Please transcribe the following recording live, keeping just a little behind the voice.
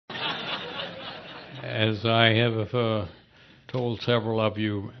As I have told several of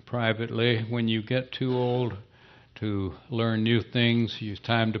you privately, when you get too old to learn new things, it's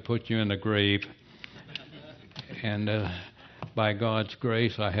time to put you in the grave. And by God's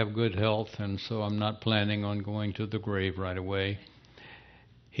grace, I have good health, and so I'm not planning on going to the grave right away.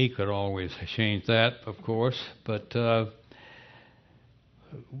 He could always change that, of course, but I'm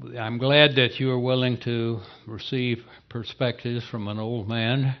glad that you are willing to receive perspectives from an old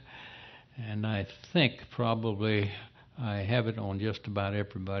man, and I think probably I have it on just about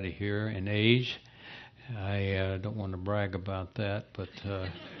everybody here in age. I don't want to brag about that, but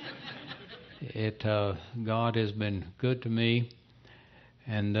God has been good to me,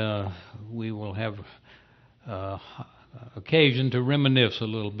 and we will have occasion to reminisce a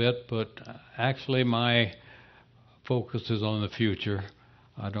little bit, but actually my focus is on the future.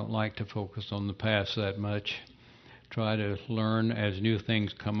 I don't like to focus on the past that much. Try to learn as new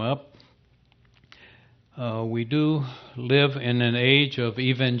things come up. We do live in an age of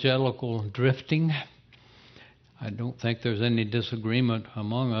evangelical drifting. I don't think there's any disagreement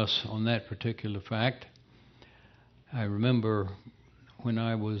among us on that particular fact. I remember when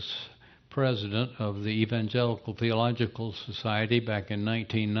I was president of the Evangelical Theological Society back in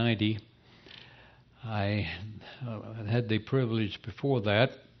 1990, I had the privilege before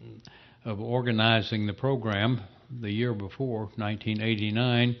that of organizing the program the year before,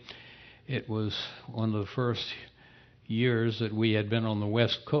 1989. It was one of the first years that we had been on the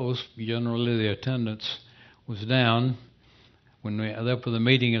West Coast. Generally, the attendance was down when the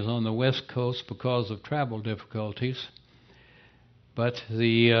meeting is on the West Coast because of travel difficulties. But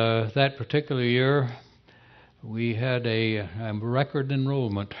that particular year, we had a record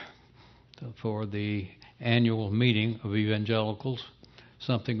enrollment for the annual meeting of evangelicals,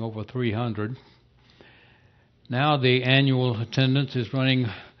 something over 300. Now the annual attendance is running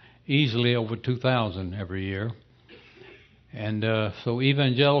easily over 2,000 every year. And so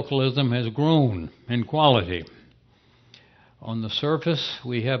evangelicalism has grown in quality. On the surface,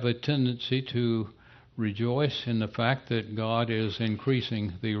 we have a tendency to rejoice in the fact that God is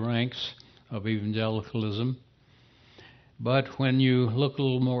increasing the ranks of evangelicalism. But when you look a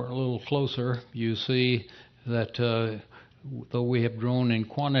little closer, you see that though we have grown in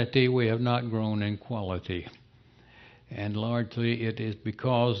quantity, we have not grown in quality. And largely it is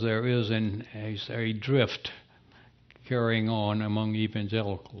because there is a drift carrying on among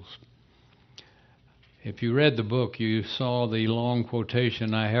evangelicals. If you read the book, you saw the long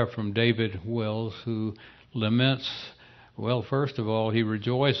quotation I have from David Wells, who laments, well, first of all, he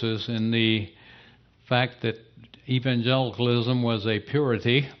rejoices in the fact that evangelicalism was a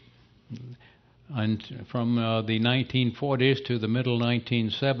purity and from the 1940s to the middle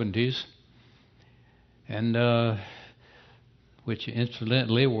 1970s, and which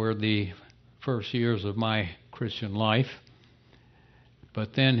incidentally were the first years of my Christian life.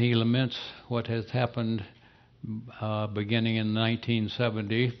 But then he laments what has happened beginning in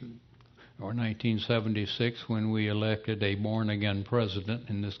 1970 or 1976 when we elected a born-again president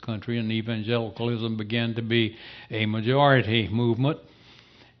in this country, and evangelicalism began to be a majority movement.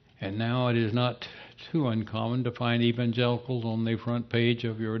 And now it is not too uncommon to find evangelicals on the front page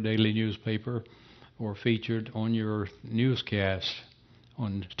of your daily newspaper or featured on your newscast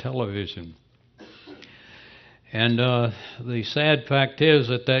on television. And the sad fact is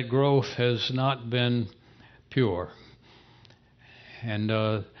that growth has not been pure. And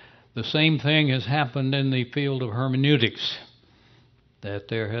the same thing has happened in the field of hermeneutics, that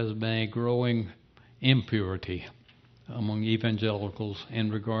there has been a growing impurity among evangelicals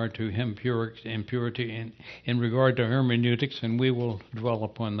in regard to impurity in regard to hermeneutics, and we will dwell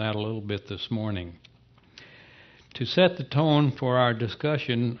upon that a little bit this morning. To set the tone for our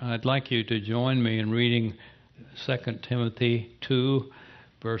discussion, I'd like you to join me in reading 2 Timothy 2,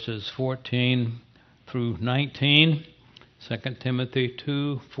 verses 14 through 19. 2 Timothy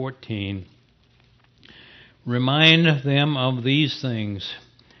 2:14. Remind them of these things,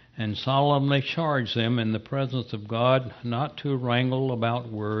 and solemnly charge them in the presence of God not to wrangle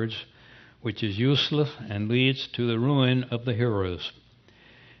about words, which is useless and leads to the ruin of the hearers.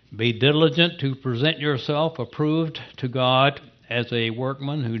 Be diligent to present yourself approved to God as a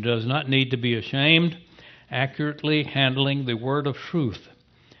workman who does not need to be ashamed, accurately handling the word of truth.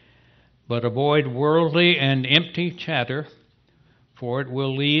 But avoid worldly and empty chatter, for it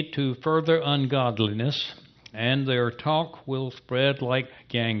will lead to further ungodliness, and their talk will spread like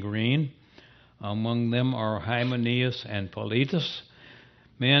gangrene. Among them are Hymenaeus and Philetus,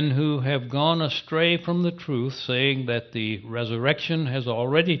 men who have gone astray from the truth, saying that the resurrection has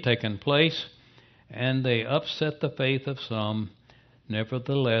already taken place, and they upset the faith of some.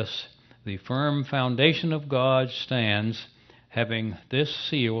 Nevertheless, The firm foundation of God stands, having this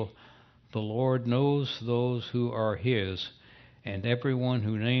seal: the Lord knows those who are his, and everyone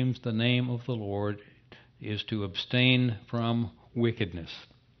who names the name of the Lord is to abstain from wickedness.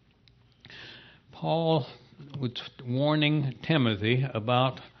 Paul was warning Timothy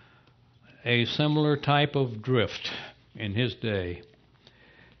about a similar type of drift in his day,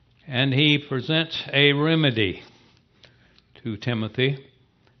 and he presents a remedy to Timothy.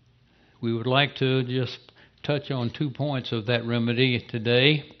 We would like to just touch on 2 points of that remedy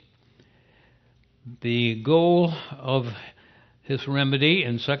today. The goal of his remedy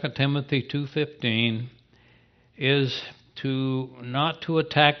in 2 Timothy 2:15 is not to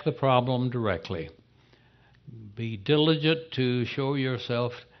attack the problem directly. Be diligent to show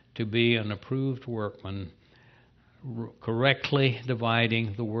yourself to be an approved workman, correctly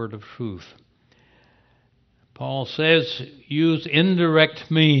dividing the word of truth. Paul says, use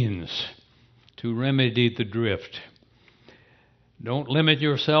indirect means to remedy the drift. Don't limit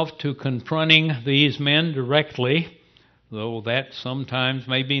yourself to confronting these men directly, though that sometimes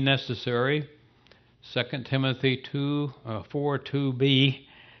may be necessary. 2 Timothy 4:2b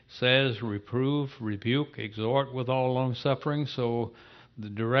says, reprove, rebuke, exhort with all longsuffering, so the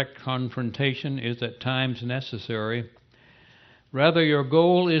direct confrontation is at times necessary. Rather, your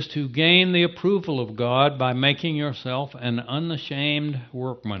goal is to gain the approval of God by making yourself an unashamed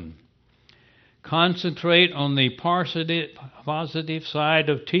workman. Concentrate on the positive side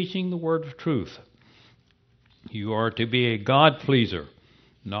of teaching the word of truth. You are to be a God-pleaser,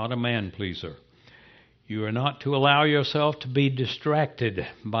 not a man-pleaser. You are not to allow yourself to be distracted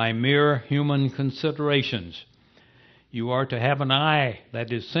by mere human considerations. You are to have an eye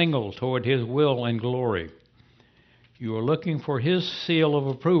that is single toward His will and glory. You are looking for His seal of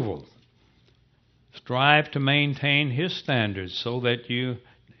approval. Strive to maintain His standards so that you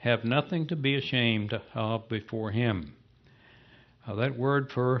have nothing to be ashamed of before Him. That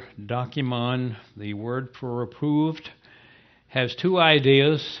word for document, the word for approved, has 2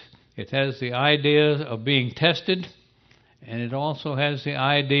 ideas. It has the idea of being tested, and it also has the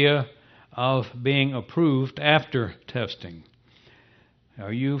idea of being approved after testing. Now,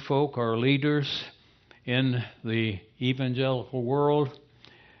 you folk are leaders in the evangelical world,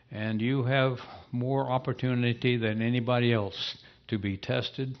 and you have more opportunity than anybody else to be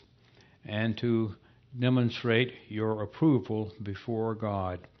tested and to demonstrate your approval before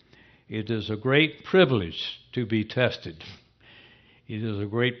God. It is a great privilege to be tested. It is a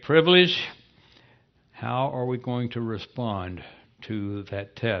great privilege. How are we going to respond to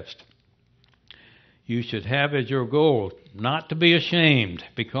that test? You should have as your goal not to be ashamed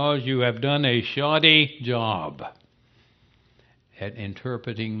because you have done a shoddy job at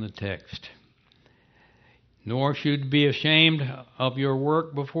interpreting the text. Nor should you be ashamed of your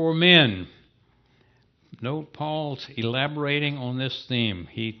work before men. Note Paul's elaborating on this theme.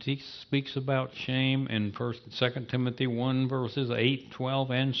 He speaks about shame in 2 Timothy 1, verses 8,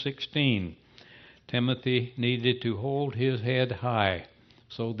 12, and 16. Timothy needed to hold his head high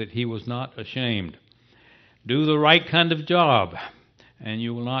so that he was not ashamed. Do the right kind of job, and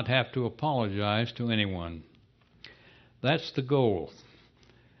you will not have to apologize to anyone. That's the goal.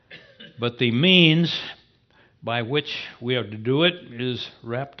 But the means by which we are to do it is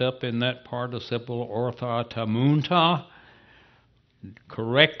wrapped up in that participle orthotamunta,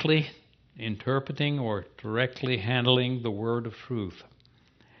 correctly interpreting or directly handling the word of truth.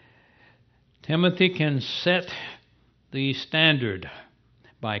 Timothy can set the standard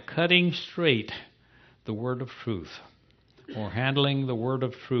by cutting straight the word of truth or handling the word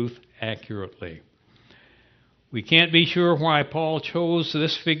of truth accurately. We can't be sure why Paul chose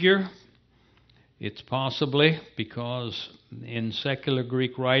this figure. It's possibly because in secular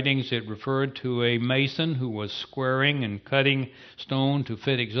Greek writings it referred to a mason who was squaring and cutting stone to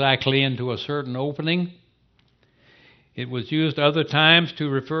fit exactly into a certain opening. It was used other times to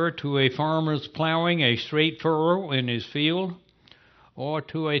refer to a farmer's plowing a straight furrow in his field, or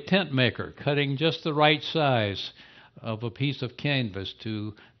to a tent maker cutting just the right size of a piece of canvas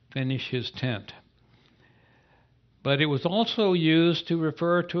to finish his tent. But it was also used to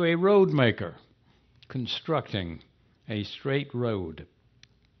refer to a road maker constructing a straight road.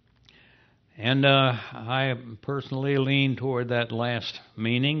 And I personally lean toward that last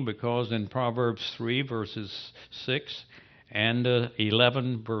meaning because in Proverbs 3, verses 6 and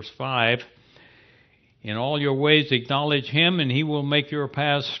 11, verse 5, in all your ways acknowledge Him and He will make your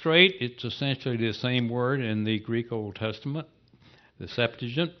paths straight. It's essentially the same word in the Greek Old Testament, the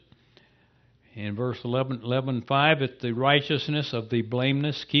Septuagint. In verse 11:5, it's the righteousness of the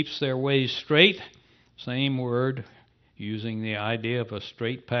blameless keeps their ways straight. Same word, using the idea of a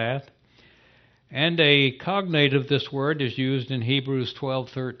straight path. And a cognate of this word is used in Hebrews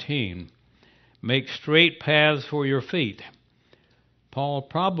 12:13. Make straight paths for your feet. Paul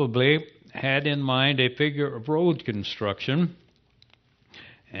probably had in mind a figure of road construction,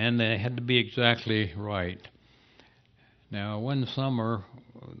 and they had to be exactly right. Now, one summer,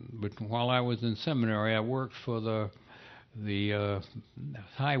 while I was in seminary, I worked for the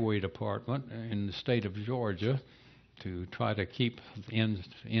highway department in the state of Georgia to try to keep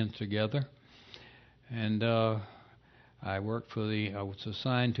ends together. And I was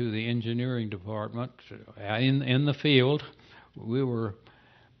assigned to the engineering department in the field. We were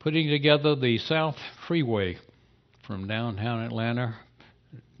putting together the South Freeway from downtown Atlanta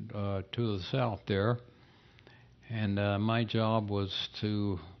to the south there. And my job was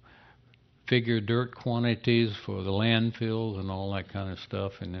to figure dirt quantities for the landfills and all that kind of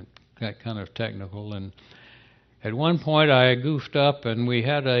stuff, and it got kind of technical. And at one point I goofed up, and we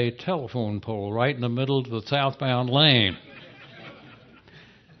had a telephone pole right in the middle of the southbound lane.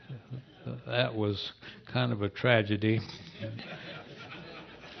 That was kind of a tragedy.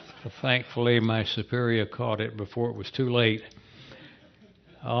 Thankfully, my superior caught it before it was too late.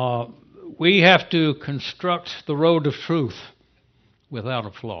 We have to construct the road of truth without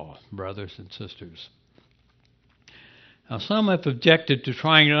a flaw, brothers and sisters. Now, some have objected to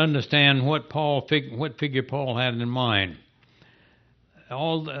trying to understand what figure Paul had in mind.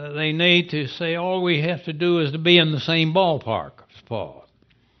 They need to say all we have to do is to be in the same ballpark as Paul.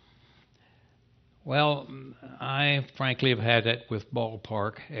 Well, I frankly have had it with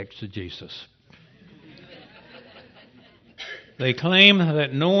ballpark exegesis. They claim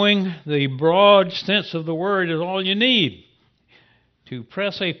that knowing the broad sense of the word is all you need. To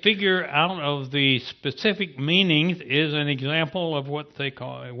press a figure out of the specific meanings is an example of what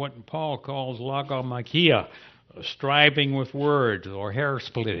Paul calls logomachia, striving with words or hair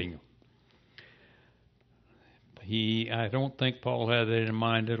splitting. I don't think Paul had that in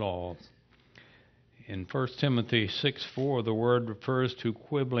mind at all. In 1 Timothy 6:4, the word refers to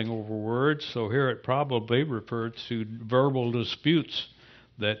quibbling over words, so here it probably refers to verbal disputes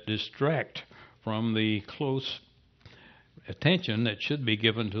that distract from the close attention that should be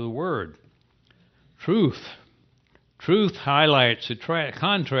given to the word. Truth highlights the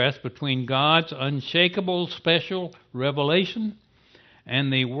contrast between God's unshakable special revelation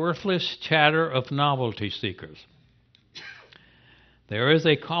and the worthless chatter of novelty seekers. There is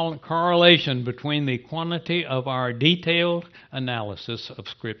a correlation between the quantity of our detailed analysis of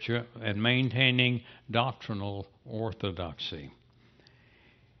Scripture and maintaining doctrinal orthodoxy.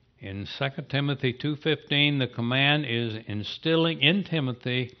 In 2 Timothy 2:15, the command is instilling in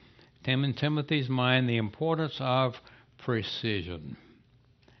Timothy's mind the importance of precision.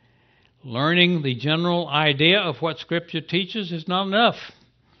 Learning the general idea of what Scripture teaches is not enough,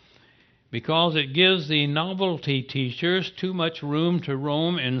 because it gives the novelty teachers too much room to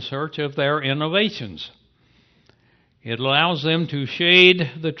roam in search of their innovations. It allows them to shade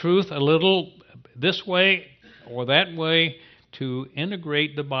the truth a little this way or that way to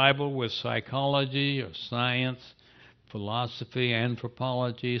integrate the Bible with psychology or science, philosophy,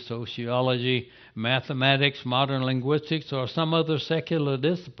 anthropology, sociology, mathematics, modern linguistics, or some other secular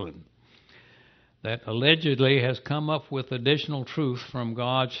discipline that allegedly has come up with additional truth from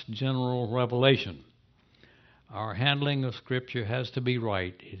God's general revelation. Our handling of Scripture has to be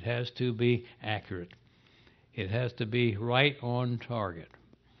right. It has to be accurate. It has to be right on target.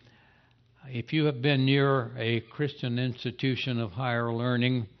 If you have been near a Christian institution of higher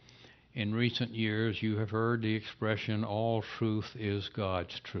learning in recent years, you have heard the expression, all truth is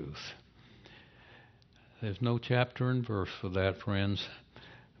God's truth. There's no chapter and verse for that, friends.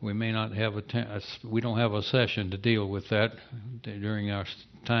 We may not have we don't have a session to deal with that during our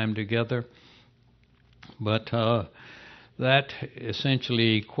time together, but that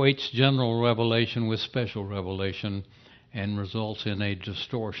essentially equates general revelation with special revelation and results in a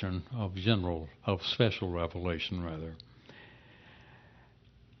distortion of special revelation, rather.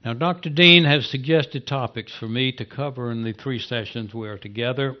 Now, Dr. Dean has suggested topics for me to cover in the 3 sessions we are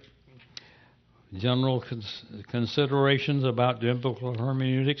together. General considerations about biblical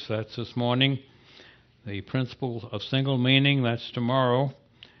hermeneutics, that's this morning. The principles of single meaning, that's tomorrow.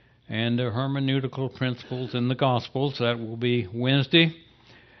 And the hermeneutical principles in the Gospels, that will be Wednesday.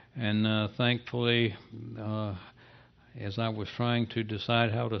 And thankfully, as I was trying to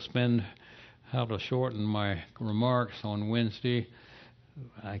decide how to shorten my remarks on Wednesday,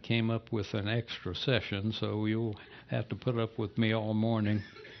 I came up with an extra session, so you'll have to put up with me all morning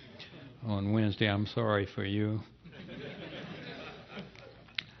on Wednesday. I'm sorry for you.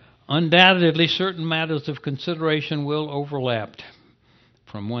 Undoubtedly, certain matters of consideration will overlap.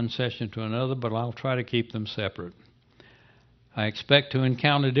 from one session to another, but I'll try to keep them separate. I expect to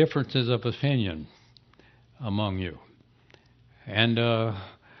encounter differences of opinion among you, and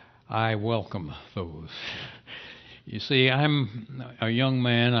I welcome those. You see, I'm a young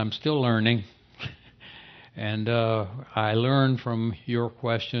man. I'm still learning, and I learn from your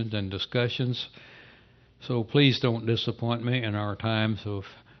questions and discussions. So please don't disappoint me in our times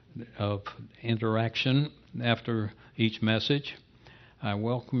of interaction after each message. I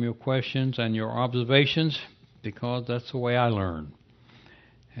welcome your questions and your observations because that's the way I learn,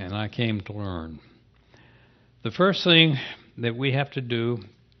 and I came to learn. The first thing that we have to do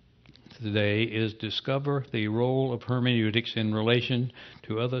today is discover the role of hermeneutics in relation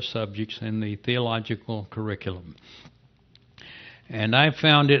to other subjects in the theological curriculum. And I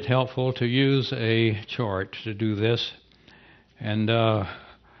found it helpful to use a chart to do this. And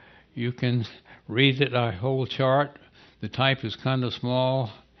you can read it, our whole chart. The type is kind of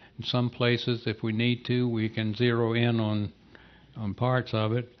small. In some places, if we need to, we can zero in on parts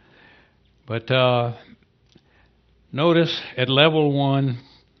of it. But notice at level 1,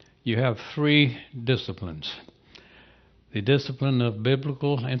 you have 3 disciplines. The discipline of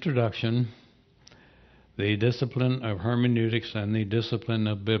biblical introduction, the discipline of hermeneutics, and the discipline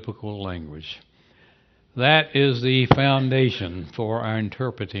of biblical language. That is the foundation for our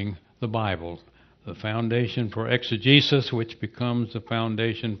interpreting the Bible, the foundation for exegesis, which becomes the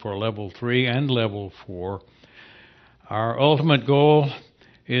foundation for level 3 and level 4. Our ultimate goal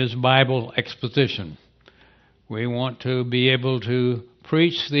is Bible exposition. We want to be able to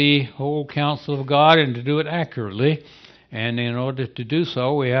preach the whole counsel of God and to do it accurately. And in order to do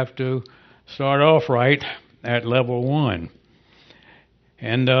so, we have to start off right at level 1.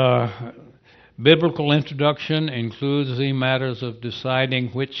 And biblical introduction includes the matters of deciding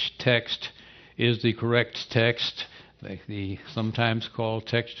which text is the correct text, the sometimes called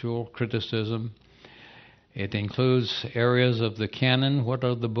textual criticism. It includes areas of the canon. What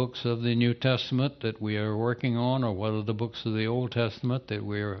are the books of the New Testament that we are working on, or what are the books of the Old Testament that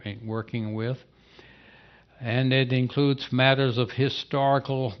we are working with? And it includes matters of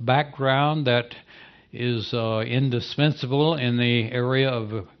historical background that is indispensable in the area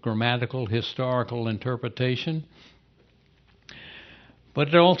of grammatical historical interpretation. But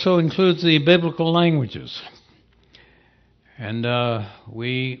it also includes the biblical languages. And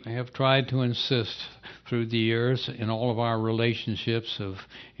we have tried to insist through the years in all of our relationships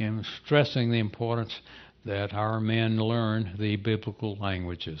in stressing the importance that our men learn the biblical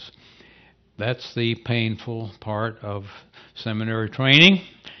languages. That's the painful part of seminary training,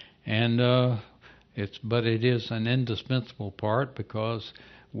 but it is an indispensable part because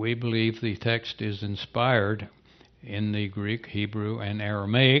we believe the text is inspired in the Greek, Hebrew, and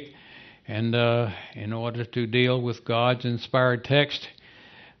Aramaic. And in order to deal with God's inspired text,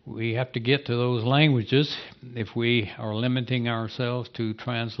 we have to get to those languages. If we are limiting ourselves to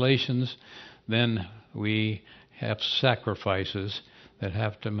translations, then we have sacrifices that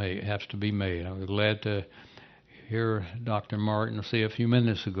have to be made. I was glad to hear Dr. Martin say a few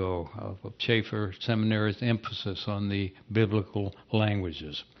minutes ago of Chafer Seminary's emphasis on the biblical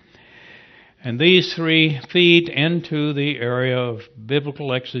languages. And these 3 feed into the area of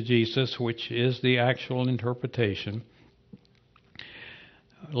biblical exegesis, which is the actual interpretation.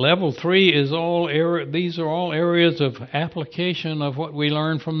 Level 3 is these are all areas of application of what we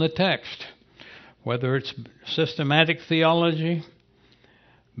learn from the text, whether it's systematic theology,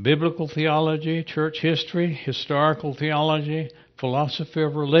 biblical theology, church history, historical theology, philosophy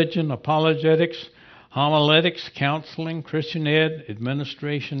of religion, apologetics, homiletics, counseling, Christian ed,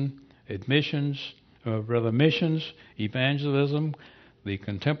 administration, missions, evangelism, the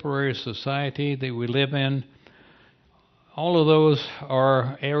contemporary society that we live in. All of those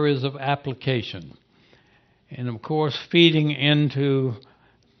are areas of application. And of course,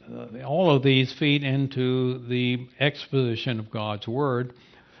 all of these feed into the exposition of God's Word,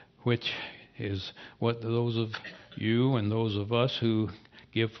 which is what those of you and those of us who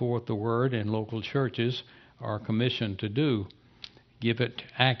give forth the Word in local churches are commissioned to do. Give it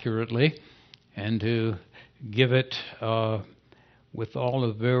accurately and to give it with all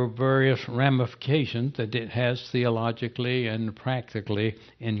of the various ramifications that it has theologically and practically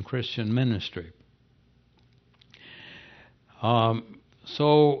in Christian ministry.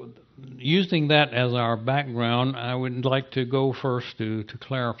 So using that as our background, I would like to go first to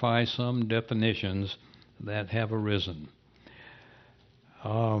clarify some definitions that have arisen.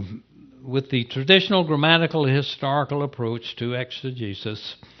 With the traditional grammatical historical approach to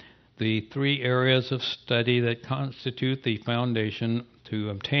exegesis, the 3 areas of study that constitute the foundation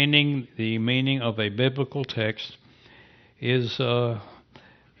to obtaining the meaning of a biblical text is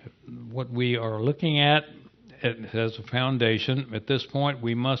what we are looking at as a foundation. At this point,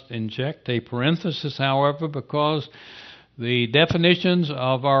 we must inject a parenthesis, however, because the definitions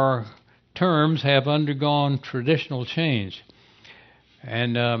of our terms have undergone traditional change.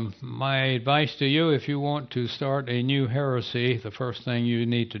 And my advice to you, if you want to start a new heresy, the first thing you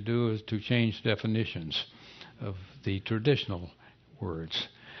need to do is to change definitions of the traditional words.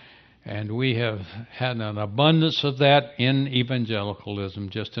 And we have had an abundance of that in evangelicalism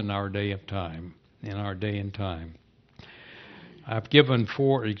just in our day and time. I've given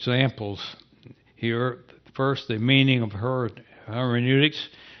 4 examples here. First, the meaning of hermeneutics.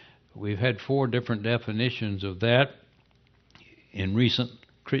 We've had 4 different definitions of that in recent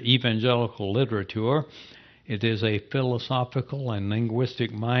evangelical literature. It is a philosophical and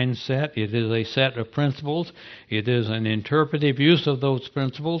linguistic mindset. It is a set of principles. It is an interpretive use of those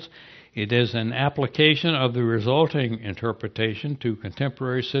principles. It is an application of the resulting interpretation to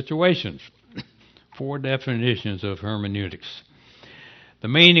contemporary situations. 4 definitions of hermeneutics. The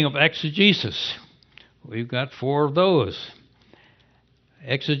meaning of exegesis. We've got 4 of those.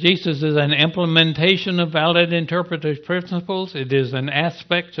 Exegesis is an implementation of valid interpretive principles. It is an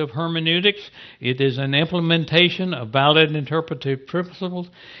aspect of hermeneutics. It is an implementation of valid interpretive principles,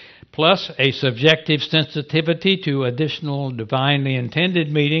 plus a subjective sensitivity to additional divinely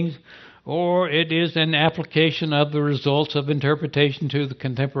intended meanings, or it is an application of the results of interpretation to the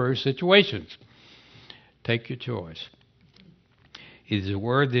contemporary situations. Take your choice. It is a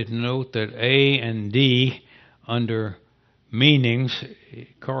word that denotes that A and D under meanings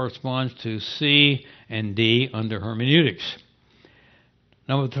corresponds to C and D under hermeneutics.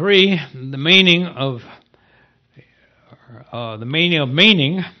 Number 3, the meaning of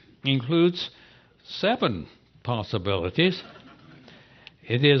meaning includes 7 possibilities.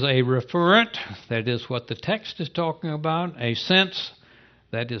 It is a referent, that is what the text is talking about. A sense,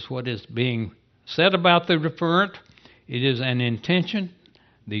 that is what is being said about the referent. It is an intention,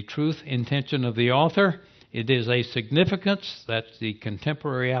 the truth intention of the author. It is a significance, that's the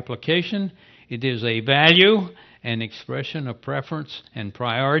contemporary application. It is a value, an expression of preference and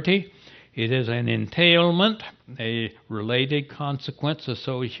priority. It is an entailment, a related consequence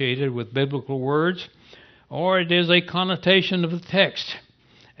associated with biblical words. Or it is a connotation of the text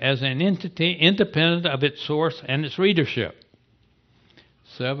as an entity independent of its source and its readership.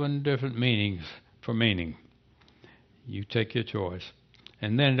 7 different meanings for meaning. You take your choice.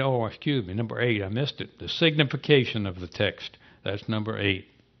 And then, number 8, I missed it. The signification of the text. That's number 8.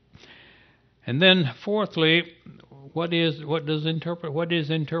 And then, fourthly, what is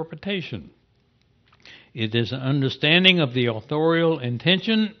interpretation? It is an understanding of the authorial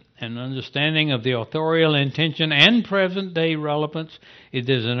intention, and present-day relevance. It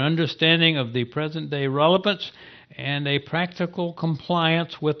is an understanding of the present-day relevance and a practical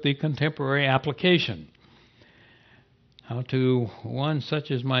compliance with the contemporary application. Now, to one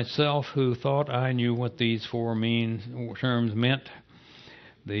such as myself who thought I knew what these 4 terms meant,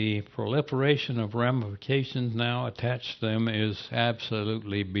 the proliferation of ramifications now attached to them is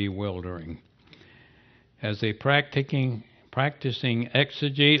absolutely bewildering. As a practicing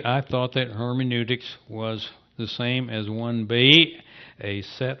exegete, I thought that hermeneutics was the same as 1b, a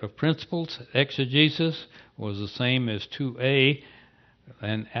set of principles. Exegesis was the same as 2a,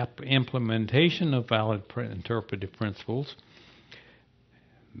 an implementation of valid interpretive principles.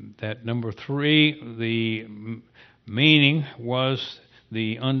 That number 3, the meaning was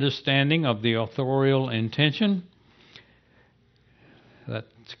the understanding of the authorial intention.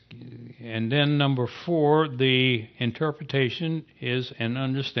 And then number 4, the interpretation is an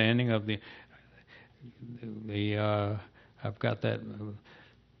understanding of the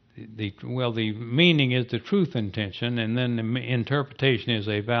meaning is the truth intention, and then the interpretation is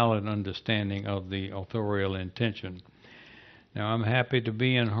a valid understanding of the authorial intention. Now, I'm happy to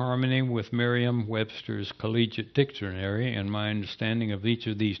be in harmony with Merriam-Webster's Collegiate Dictionary in my understanding of each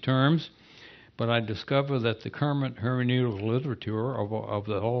of these terms, but I discover that the current hermeneutical literature of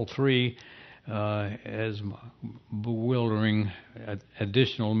the all 3 has bewildering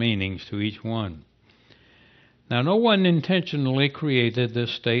additional meanings to each one. Now, no one intentionally created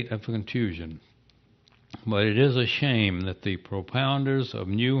this state of confusion, but it is a shame that the propounders of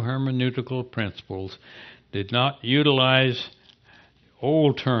new hermeneutical principles did not utilize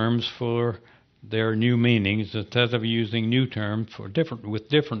old terms for their new meanings instead of using new terms with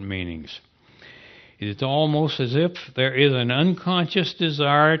different meanings. It is almost as if there is an unconscious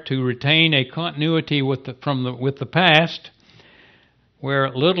desire to retain a continuity with the past, where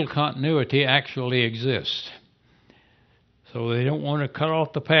little continuity actually exists. So they don't want to cut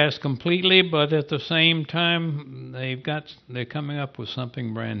off the past completely, but at the same time, they're coming up with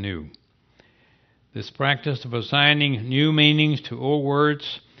something brand new. This practice of assigning new meanings to old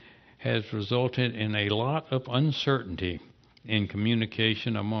words has resulted in a lot of uncertainty in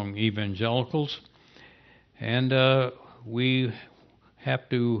communication among evangelicals, and we have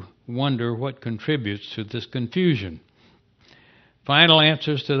to wonder what contributes to this confusion. Final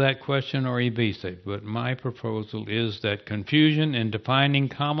answers to that question are evasive, but my proposal is that confusion in defining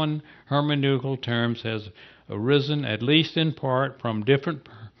common hermeneutical terms has arisen, at least in part, from different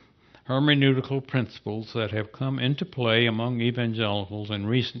hermeneutical principles that have come into play among evangelicals in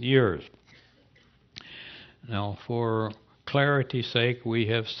recent years. Now, for clarity's sake, we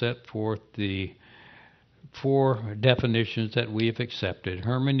have set forth the 4 definitions that we have accepted.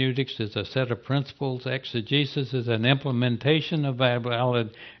 Hermeneutics is a set of principles. Exegesis is an implementation of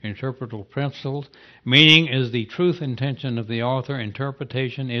valid interpretable principles. Meaning is the truth intention of the author.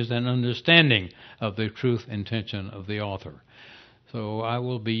 Interpretation is an understanding of the truth intention of the author. So I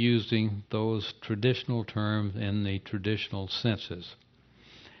will be using those traditional terms in the traditional senses.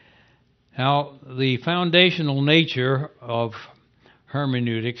 Now, the foundational nature of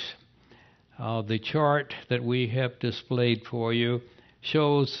hermeneutics, the chart that we have displayed for you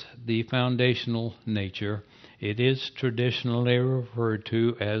shows the foundational nature. It is traditionally referred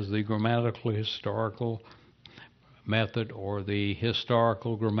to as the grammatical historical method or the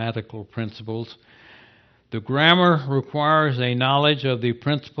historical grammatical principles. The grammar requires a knowledge of the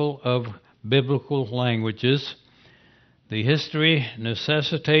principle of biblical languages. The history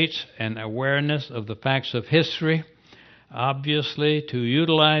necessitates an awareness of the facts of history. Obviously, to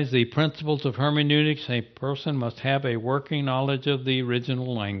utilize the principles of hermeneutics, a person must have a working knowledge of the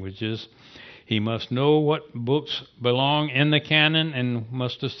original languages. He must know what books belong in the canon and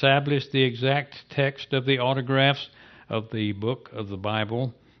must establish the exact text of the autographs of the book of the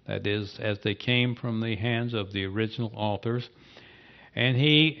Bible, that is, as they came from the hands of the original authors. And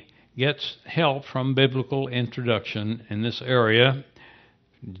he gets help from biblical introduction in this area,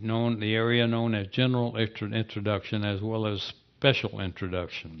 the area known as general introduction as well as special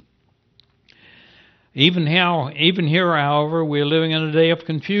introduction. Even here, however, we're living in a day of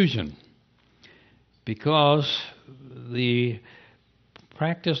confusion because the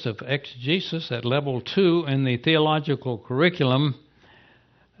practice of exegesis at level 2 in the theological curriculum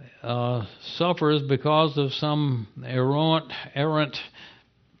suffers because of some errant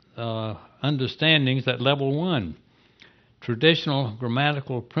understandings at level 1. Traditional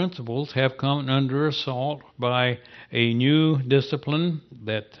grammatical principles have come under assault by a new discipline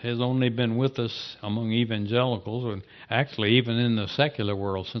that has only been with us among evangelicals, and actually even in the secular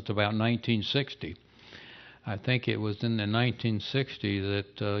world since about 1960. I think it was in the 1960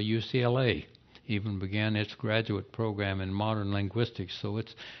 that UCLA even began its graduate program in modern linguistics, so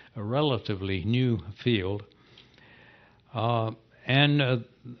it's a relatively new field. And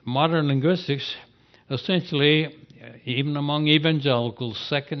modern linguistics essentially, even among evangelicals,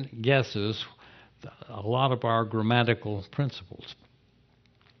 second guesses a lot of our grammatical principles.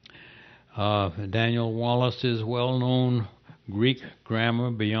 Daniel Wallace's well-known Greek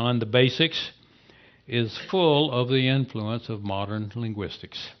grammar, Beyond the Basics, is full of the influence of modern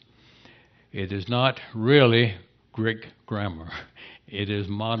linguistics. It is not really Greek grammar. It is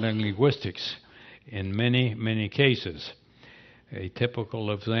modern linguistics in many, many cases. A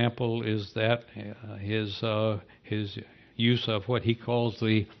typical example is that his use of what he calls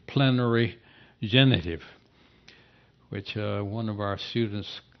the plenary genitive, which one of our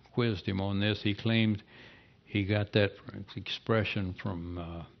students quizzed him on this. He claimed he got that expression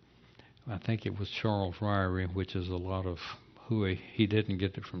from, I think it was Charles Ryrie, which is a lot of hooey. He didn't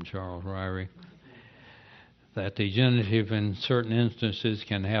get it from Charles Ryrie. That the genitive in certain instances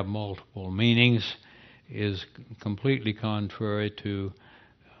can have multiple meanings is completely contrary to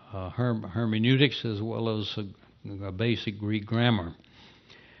hermeneutics as well as a basic Greek grammar.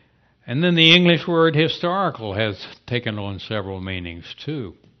 And then the English word historical has taken on several meanings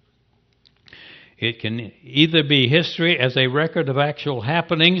too. It can either be history as a record of actual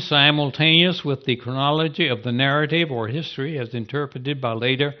happenings simultaneous with the chronology of the narrative, or history as interpreted by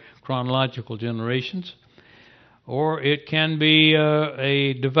later chronological generations, or it can be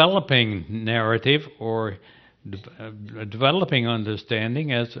a developing narrative or a developing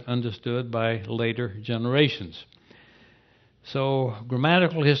understanding as understood by later generations. So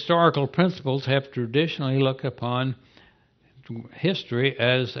grammatical historical principles have traditionally looked upon history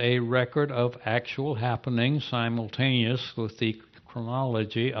as a record of actual happenings simultaneous with the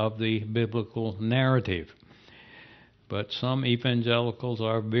chronology of the biblical narrative. But some evangelicals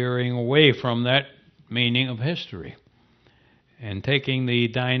are veering away from that meaning of history and taking the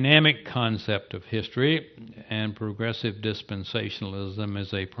dynamic concept of history, and progressive dispensationalism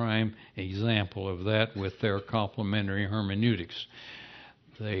is a prime example of that with their complementary hermeneutics.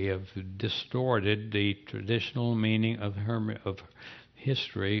 They have distorted the traditional meaning of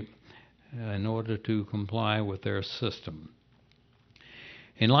history in order to comply with their system.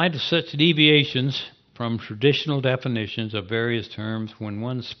 In light of such deviations from traditional definitions of various terms, when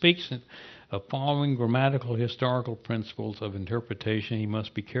one speaks of following grammatical historical principles of interpretation, he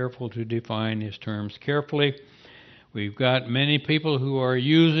must be careful to define his terms carefully. We've got many people who are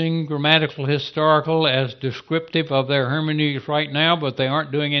using grammatical historical as descriptive of their hermeneutics right now, but they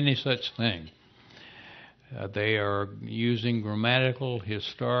aren't doing any such thing. They are using grammatical,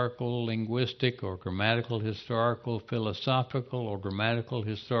 historical, linguistic, or grammatical, historical, philosophical, or grammatical,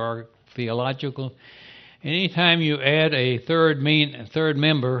 historic, theological. Anytime you add a third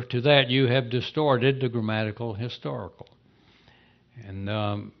member to that, you have distorted the grammatical, historical.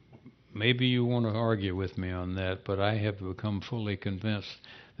 And maybe you want to argue with me on that, but I have become fully convinced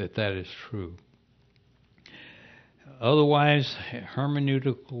that that is true. Otherwise,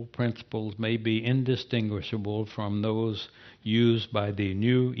 hermeneutical principles may be indistinguishable from those used by the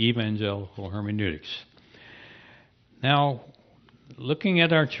new evangelical hermeneutics. Now, looking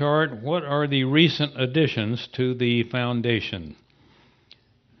at our chart, what are the recent additions to the foundation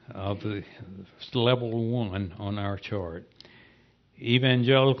of the level 1 on our chart?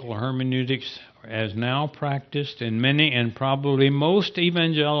 Evangelical hermeneutics, as now practiced in many and probably most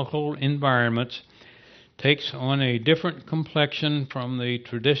evangelical environments, takes on a different complexion from the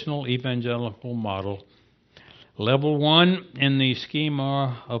traditional evangelical model. Level 1 in the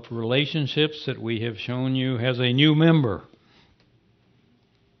schema of relationships that we have shown you has a new member.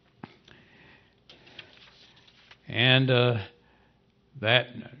 And that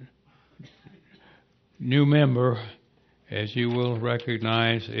new member, as you will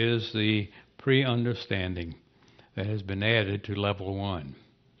recognize, is the pre-understanding that has been added to level 1.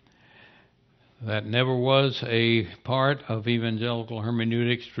 That never was a part of evangelical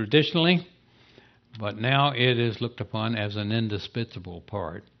hermeneutics traditionally, but now it is looked upon as an indispensable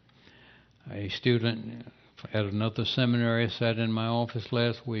part. A student at another seminary sat in my office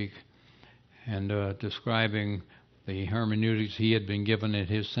last week and describing the hermeneutics he had been given at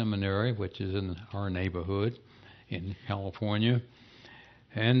his seminary, which is in our neighborhood in California.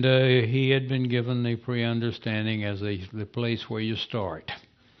 And he had been given the pre-understanding as the place where you start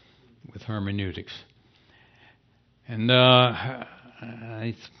with hermeneutics. And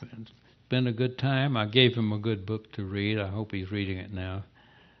it's been a good time. I gave him a good book to read. I hope he's reading it now.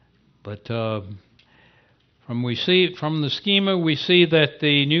 But from the schema, we see that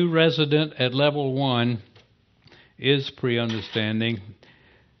the new resident at level 1 is pre-understanding.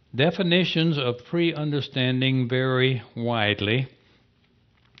 Definitions of pre-understanding vary widely.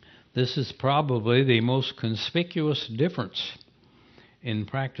 This is probably the most conspicuous difference in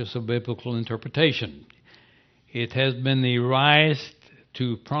practice of biblical interpretation. It has been the rise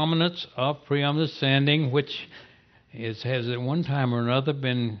to prominence of pre-understanding, which has at one time or another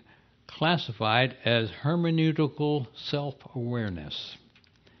been classified as hermeneutical self-awareness.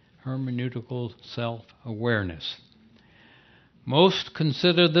 Hermeneutical self-awareness. Most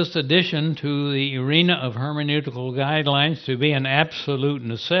consider this addition to the arena of hermeneutical guidelines to be an absolute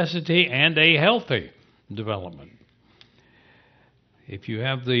necessity and a healthy development. If you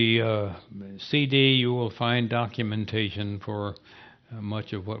have the CD, you will find documentation for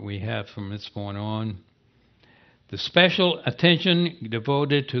much of what we have from this point on. The special attention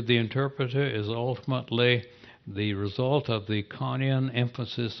devoted to the interpreter is ultimately the result of the Kantian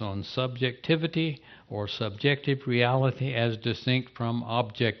emphasis on subjectivity or subjective reality as distinct from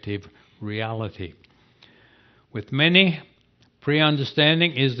objective reality. With many,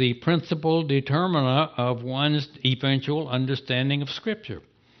 pre-understanding is the principal determiner of one's eventual understanding of Scripture.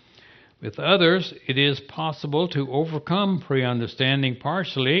 With others, it is possible to overcome pre-understanding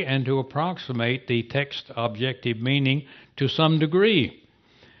partially and to approximate the text objective meaning to some degree.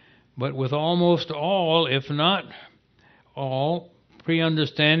 But with almost all, if not all,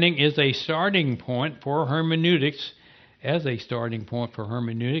 pre-understanding is a starting point for hermeneutics, is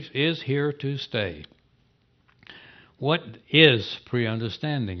here to stay. What is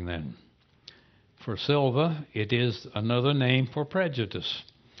pre-understanding then? For Silva, it is another name for prejudice,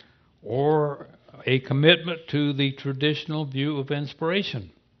 or a commitment to the traditional view of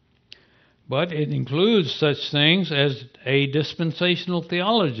inspiration. But it includes such things as a dispensational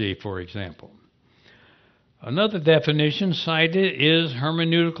theology, for example. Another definition cited is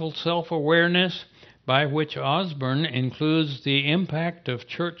hermeneutical self-awareness, by which Osborne includes the impact of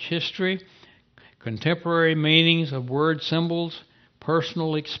church history, contemporary meanings of word symbols,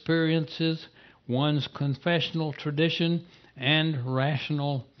 personal experiences, one's confessional tradition, and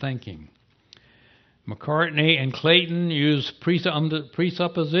rational thinking. McCartney and Clayton use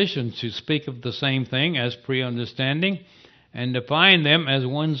presuppositions to speak of the same thing as pre-understanding and define them as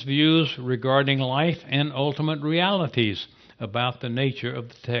one's views regarding life and ultimate realities about the nature of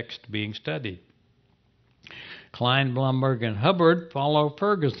the text being studied. Klein, Blumberg, and Hubbard follow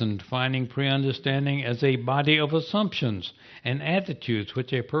Ferguson, defining pre-understanding as a body of assumptions and attitudes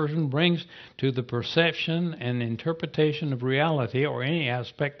which a person brings to the perception and interpretation of reality or any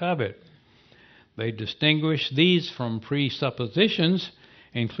aspect of it. They distinguish these from presuppositions,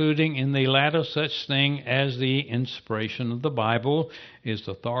 including in the latter such thing as the inspiration of the Bible, its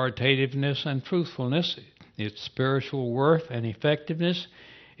authoritativeness and truthfulness, its spiritual worth and effectiveness,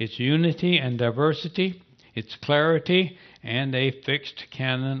 its unity and diversity, its clarity, and a fixed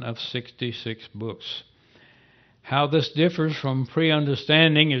canon of 66 books. How this differs from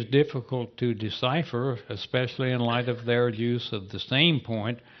pre-understanding is difficult to decipher, especially in light of their use of the same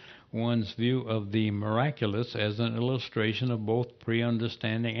point, one's view of the miraculous, as an illustration of both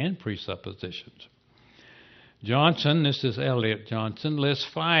pre-understanding and presuppositions. Johnson, this is Eliot Johnson, lists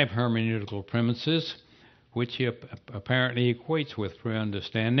 5 hermeneutical premises, which he apparently equates with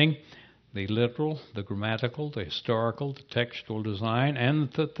pre-understanding: the literal, the grammatical, the historical, the textual design,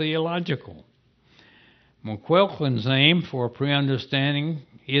 and the theological. McQuilkin's name for pre-understanding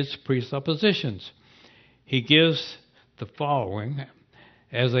is presuppositions. He gives the following: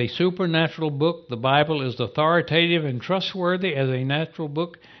 as a supernatural book, the Bible is authoritative and trustworthy. As a natural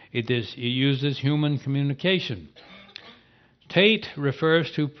book, it uses human communication. Tate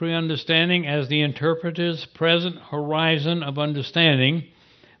refers to pre-understanding as the interpreter's present horizon of understanding,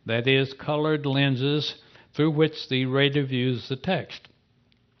 that is, colored lenses through which the reader views the text.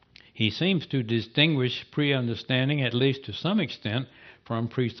 He seems to distinguish pre-understanding, at least to some extent, from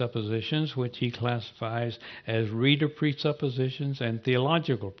presuppositions, which he classifies as reader presuppositions and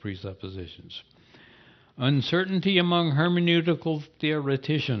theological presuppositions. Uncertainty among hermeneutical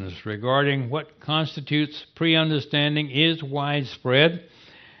theoreticians regarding what constitutes pre-understanding is widespread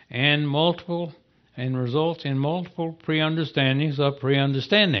and results in multiple pre-understandings of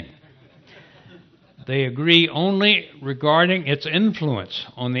pre-understanding. They agree only regarding its influence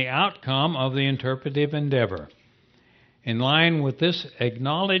on the outcome of the interpretive endeavor. In line with this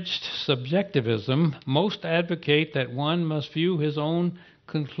acknowledged subjectivism, most advocate that one must view his own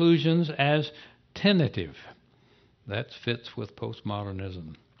conclusions as tentative. That fits with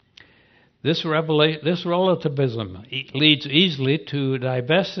postmodernism. This relativism leads easily to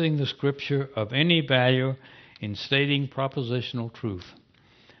divesting the Scripture of any value in stating propositional truth.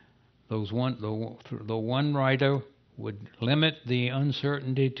 The one writer would limit the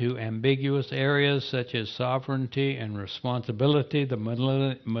uncertainty to ambiguous areas such as sovereignty and responsibility, the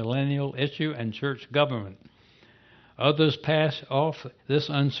millennial issue, and church government. Others pass off this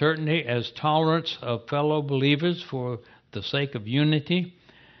uncertainty as tolerance of fellow believers for the sake of unity.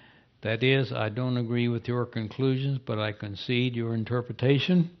 That is, I don't agree with your conclusions, but I concede your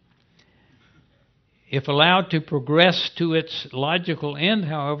interpretation. If allowed to progress to its logical end,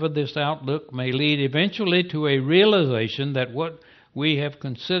 however, this outlook may lead eventually to a realization that what we have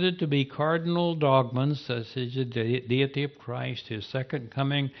considered to be cardinal dogmas, such as the deity of Christ, His second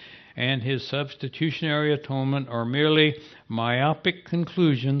coming, and His substitutionary atonement, are merely myopic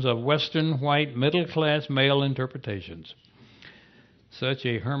conclusions of Western white middle-class male interpretations. Such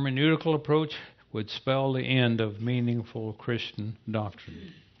a hermeneutical approach would spell the end of meaningful Christian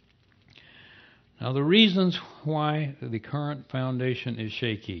doctrine. Now, the reasons why the current foundation is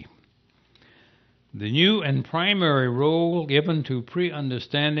shaky. The new and primary role given to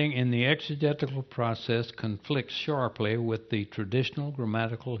pre-understanding in the exegetical process conflicts sharply with the traditional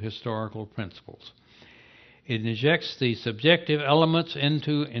grammatical historical principles. It injects the subjective elements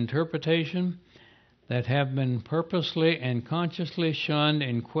into interpretation that have been purposely and consciously shunned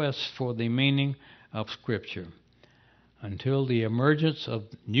in quest for the meaning of Scripture, until the emergence of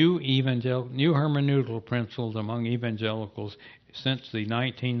new hermeneutical principles among evangelicals since the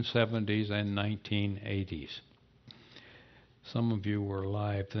 1970s and 1980s. Some of you were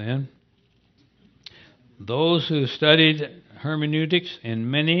alive then. Those who studied hermeneutics in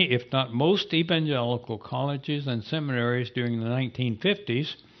many, if not most, evangelical colleges and seminaries during the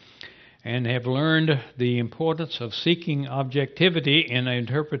 1950s and have learned the importance of seeking objectivity in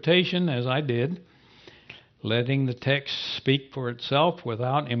interpretation, as I did, letting the text speak for itself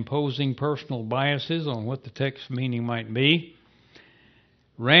without imposing personal biases on what the text meaning might be.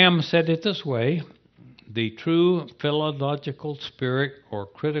 Ram said it this way: the true philological spirit or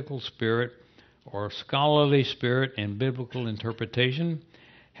critical spirit or scholarly spirit in biblical interpretation,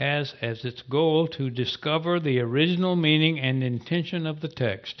 has as its goal to discover the original meaning and intention of the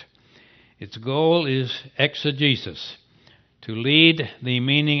text. Its goal is exegesis, to lead the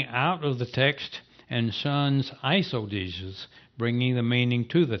meaning out of the text, and shuns eisegesis, bringing the meaning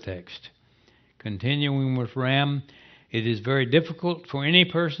to the text. Continuing with Ram, it is very difficult for any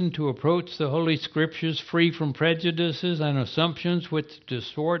person to approach the Holy Scriptures free from prejudices and assumptions which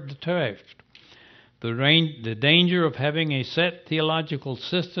distort the text. The danger of having a set theological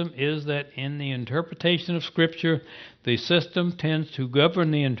system is that in the interpretation of Scripture, the system tends to govern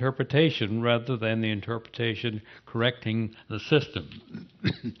the interpretation rather than the interpretation correcting the system.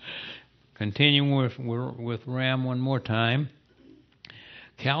 Continuing with Ram one more time,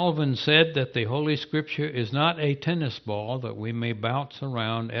 Calvin said that the Holy Scripture is not a tennis ball that we may bounce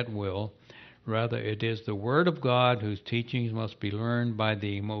around at will. Rather, it is the Word of God whose teachings must be learned by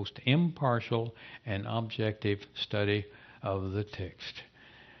the most impartial and objective study of the text.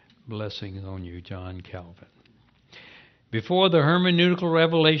 Blessings on you, John Calvin. Before the hermeneutical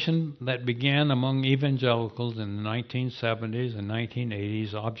revelation that began among evangelicals in the 1970s and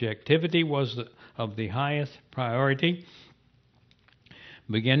 1980s, objectivity was of the highest priority.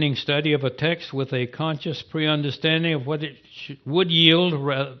 Beginning study of a text with a conscious pre-understanding of what it would yield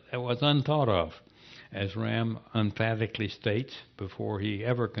was unthought of, as Ram emphatically states, before he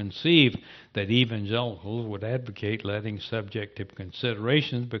ever conceived that evangelicals would advocate letting subjective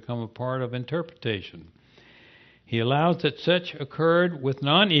considerations become a part of interpretation. He allows that such occurred with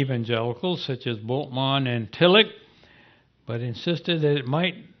non-evangelicals such as Bultmann and Tillich, but insisted that it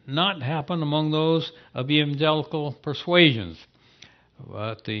might not happen among those of evangelical persuasions.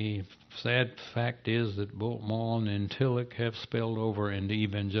 But the sad fact is that Bultmann and Tillich have spilled over into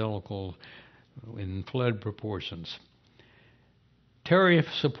evangelical in flood proportions. Terry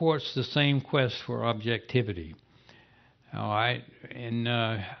supports the same quest for objectivity. I'm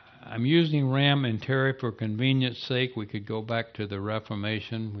using Ram and Terry for convenience sake. We could go back to the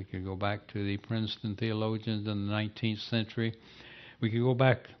Reformation. We could go back to the Princeton theologians in the 19th century. We could go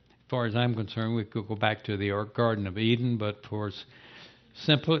back, as far as I'm concerned, we could go back to the Garden of Eden, but for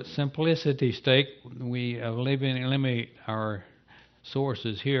simplicity's sake, we eliminate our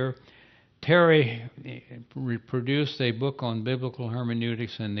sources here. Terry produced a book on biblical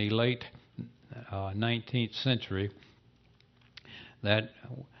hermeneutics in the late 19th century that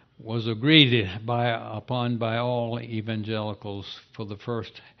was agreed upon by all evangelicals for the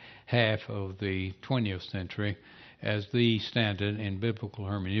first half of the 20th century as the standard in biblical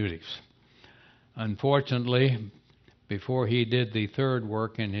hermeneutics. Unfortunately, before he did the third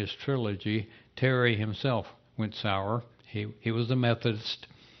work in his trilogy, Terry himself went sour. He was a Methodist,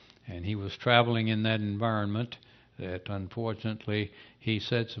 and he was traveling in that environment that unfortunately he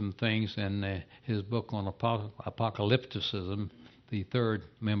said some things in his book on apocalypticism, the third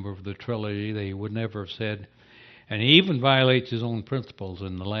member of the trilogy, that he would never have said. And he even violates his own principles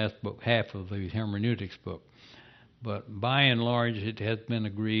in the last book, half of the hermeneutics book. But by and large, it has been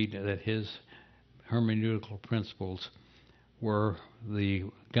agreed that his hermeneutical principles were the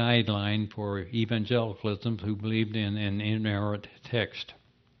guideline for evangelicalism who believed in an inerrant text.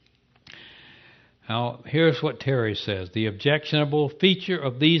 Now, here's what Terry says. The objectionable feature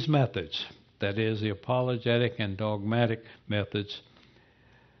of these methods, that is, the apologetic and dogmatic methods,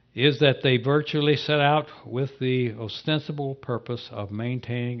 is that they virtually set out with the ostensible purpose of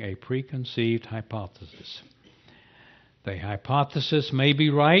maintaining a preconceived hypothesis. The hypothesis may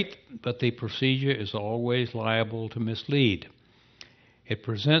be right, but the procedure is always liable to mislead. It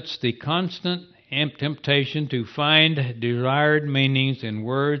presents the constant temptation to find desired meanings in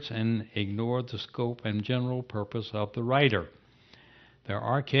words and ignore the scope and general purpose of the writer. There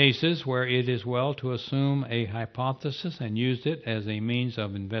are cases where it is well to assume a hypothesis and use it as a means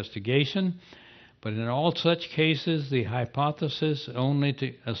of investigation, but in all such cases, the hypothesis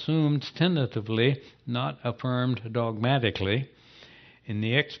only assumed tentatively, not affirmed dogmatically. In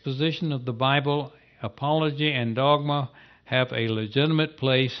the exposition of the Bible, apology and dogma have a legitimate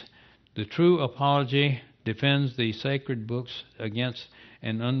place. The true apology defends the sacred books against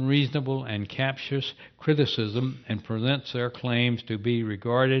an unreasonable and captious criticism and presents their claims to be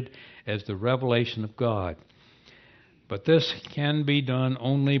regarded as the revelation of God. But this can be done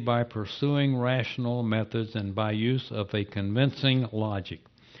only by pursuing rational methods and by use of a convincing logic.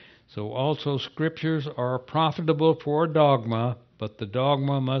 So also scriptures are profitable for dogma, but the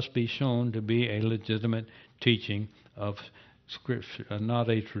dogma must be shown to be a legitimate teaching of Scripture, not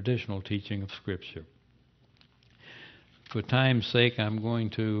a traditional teaching of Scripture. For time's sake, I'm going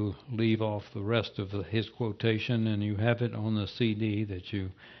to leave off the rest of his quotation, and you have it on the CD that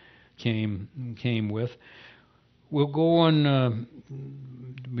you came with. We'll go on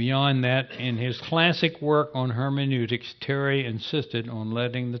beyond that. In his classic work on hermeneutics, Terry insisted on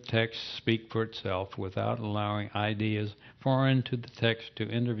letting the text speak for itself without allowing ideas foreign to the text to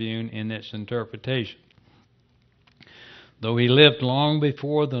intervene in its interpretation. Though he lived long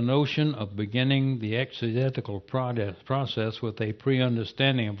before the notion of beginning the exegetical process with a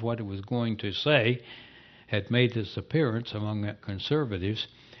pre-understanding of what it was going to say had made its appearance among conservatives,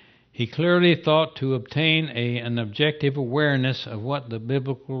 he clearly thought to obtain an objective awareness of what the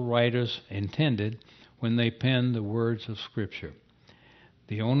biblical writers intended when they penned the words of Scripture.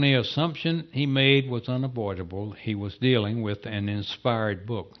 The only assumption he made was unavoidable. He was dealing with an inspired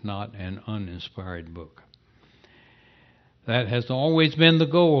book, not an uninspired book. That has always been the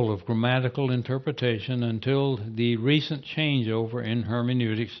goal of grammatical interpretation until the recent changeover in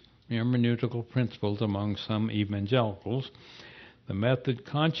hermeneutical principles among some evangelicals. The method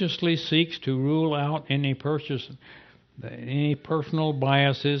consciously seeks to rule out any personal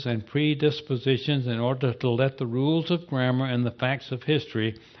biases and predispositions in order to let the rules of grammar and the facts of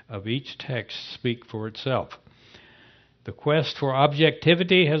history of each text speak for itself. The quest for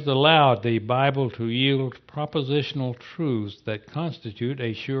objectivity has allowed the Bible to yield propositional truths that constitute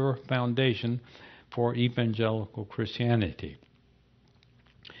a sure foundation for evangelical Christianity.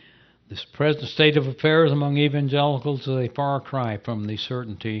 This present state of affairs among evangelicals is a far cry from the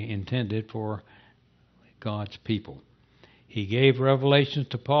certainty intended for God's people. He gave revelations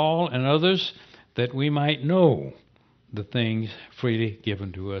to Paul and others that we might know the things freely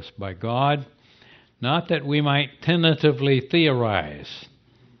given to us by God, not that we might tentatively theorize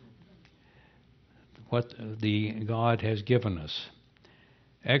what the God has given us.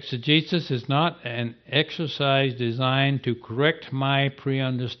 Exegesis is not an exercise designed to correct my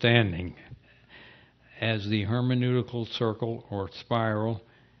pre-understanding, as the hermeneutical circle or spiral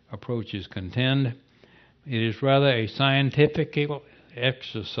approaches contend. It is rather a scientific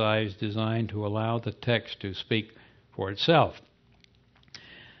exercise designed to allow the text to speak for itself.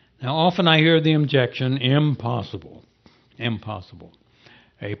 Now, often I hear the objection, impossible. Impossible.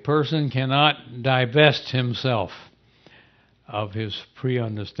 A person cannot divest himself of his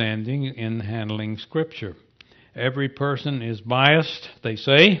pre-understanding in handling Scripture. Every person is biased, they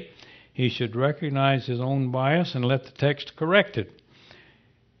say. He should recognize his own bias and let the text correct it.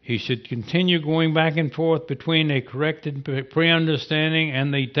 He should continue going back and forth between a corrected pre-understanding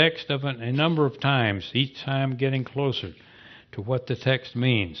and the text of a number of times, each time getting closer to what the text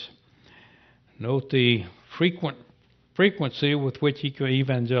means. Note the frequency with which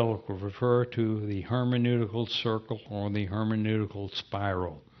evangelicals refer to the hermeneutical circle or the hermeneutical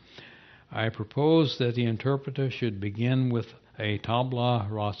spiral. I propose that the interpreter should begin with a tabula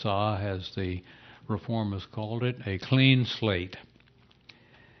rasa, as the Reformers called it, a clean slate,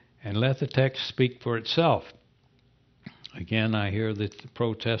 and let the text speak for itself. Again, I hear the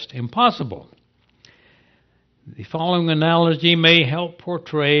protest, impossible. The following analogy may help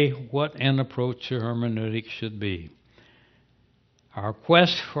portray what an approach to hermeneutics should be. Our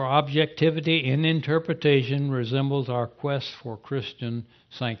quest for objectivity in interpretation resembles our quest for Christian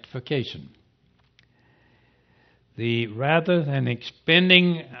sanctification. Rather than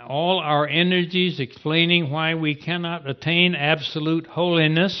expending all our energies explaining why we cannot attain absolute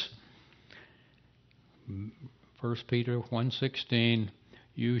holiness, 1 Peter 1:16,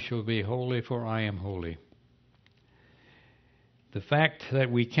 you shall be holy for I am holy. The fact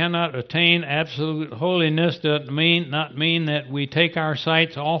that we cannot attain absolute holiness does not mean that we take our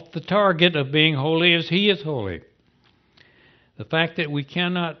sights off the target of being holy as He is holy. The fact that we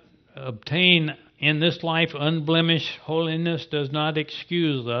cannot obtain in this life unblemished holiness does not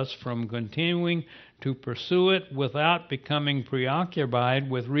excuse us from continuing to pursue it without becoming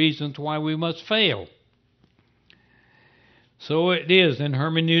preoccupied with reasons why we must fail. So it is in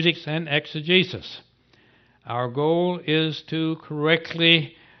hermeneutics and exegesis. Our goal is to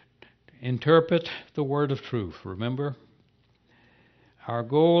correctly interpret the word of truth, remember? Our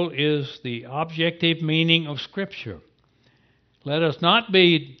goal is the objective meaning of Scripture. Let us not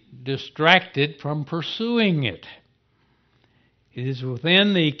be distracted from pursuing it. It is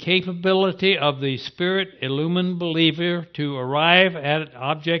within the capability of the Spirit-illumined believer to arrive at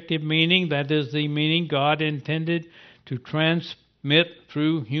objective meaning, that is, the meaning God intended to transmit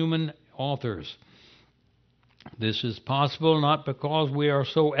through human authors. This is possible not because we are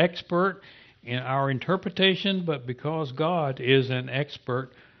so expert in our interpretation, but because God is an expert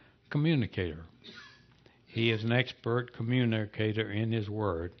communicator. He is an expert communicator in His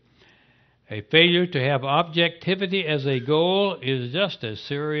Word. A failure to have objectivity as a goal is just as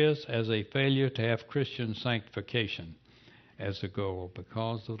serious as a failure to have Christian sanctification as a goal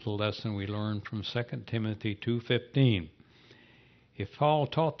because of the lesson we learned from 2 Timothy 2:15. If Paul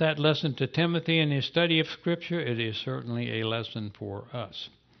taught that lesson to Timothy in his study of Scripture, it is certainly a lesson for us.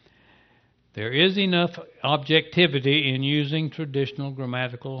 There is enough objectivity in using traditional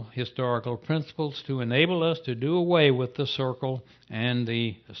grammatical historical principles to enable us to do away with the circle and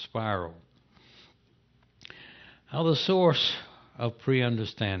the spiral. Now, the source of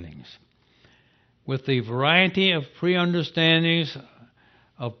pre-understandings. With the variety of pre-understanding,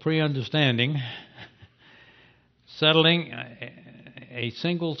 settling a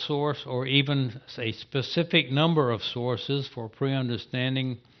single source or even a specific number of sources for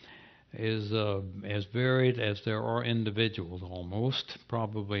pre-understanding is as varied as there are individuals almost.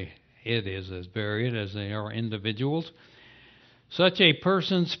 Probably it is as varied as there are individuals. Such a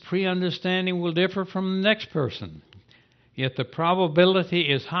person's pre-understanding will differ from the next person. Yet the probability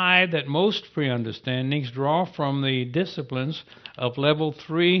is high that most pre-understandings draw from the disciplines of level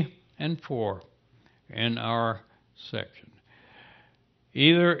 3 and 4 in our section.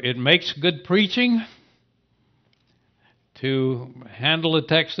 Either it makes good preaching to handle the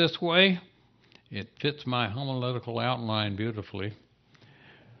text this way, it fits my homiletical outline beautifully,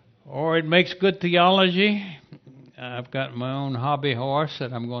 or it makes good theology. I've got my own hobby horse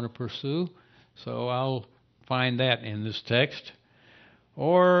that I'm going to pursue, so I'll find that in this text.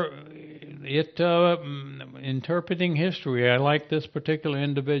 Or interpreting history. I like this particular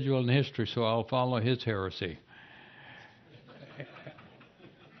individual in history, so I'll follow his heresy.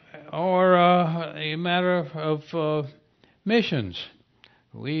 Or a matter of missions.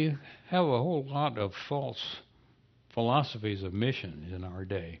 We have a whole lot of false philosophies of missions in our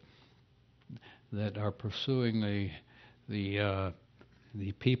day that are pursuing the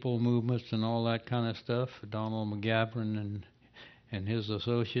people movements and all that kind of stuff. Donald McGavran and his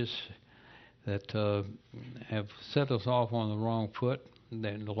associates that have set us off on the wrong foot.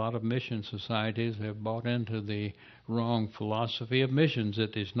 And a lot of mission societies have bought into the wrong philosophy of missions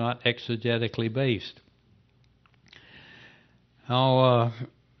that is not exegetically based. Now,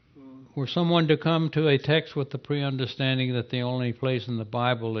 were someone to come to a text with the pre-understanding that the only place in the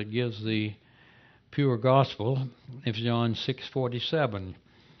Bible that gives the pure gospel is John 6:47,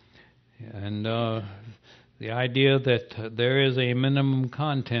 and the idea that there is a minimum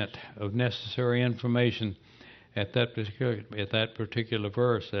content of necessary information at that particular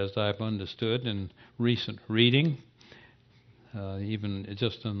verse, as I've understood in recent reading, even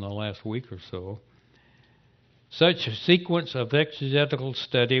just in the last week or so. Such a sequence of exegetical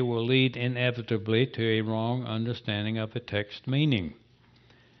study will lead inevitably to a wrong understanding of a text meaning.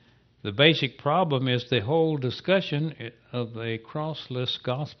 The basic problem is the whole discussion of a crossless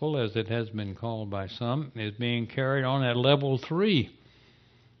gospel, as it has been called by some, is being carried on at level 3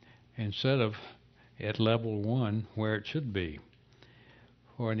 instead of at level 1 where it should be.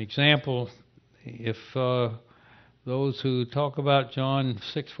 For an example, if those who talk about John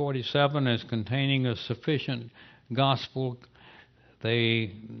 6:47 as containing a sufficient gospel,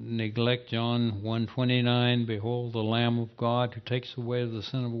 they neglect John 1:29, "Behold the Lamb of God who takes away the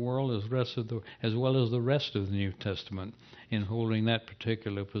sin of the world," as well as the rest of the New Testament in holding that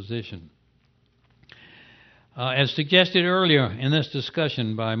particular position. As suggested earlier in this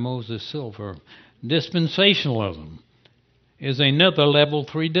discussion by Moses Silver, dispensationalism is another level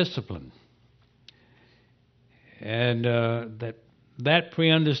 3 discipline. And that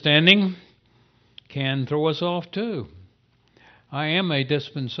pre-understanding can throw us off too. I am a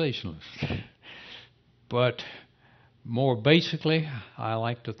dispensationalist, but more basically, I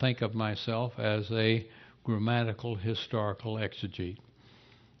like to think of myself as a grammatical historical exegete.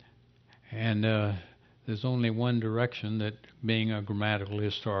 And there's only one direction that being a grammatical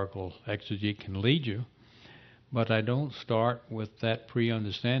historical exegete can lead you, but I don't start with that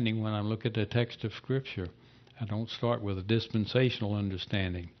pre-understanding when I look at the text of Scripture. I don't start with a dispensational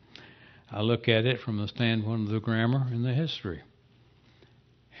understanding. I look at it from the standpoint of the grammar and the history.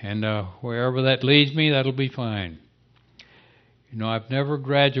 And wherever that leads me, that'll be fine. You know, I've never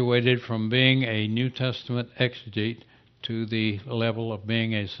graduated from being a New Testament exegete to the level of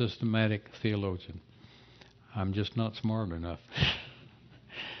being a systematic theologian. I'm just not smart enough.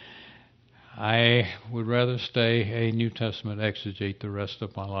 I would rather stay a New Testament exegete the rest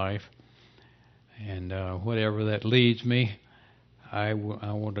of my life. And whatever that leads me, I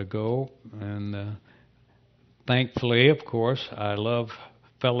want to go. And thankfully, of course, I love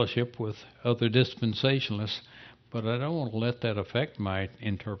fellowship with other dispensationalists, but I don't want to let that affect my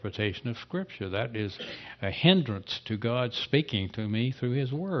interpretation of Scripture. That is a hindrance to God speaking to me through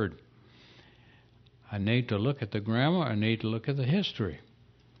His Word. I need to look at the grammar. I need to look at the history.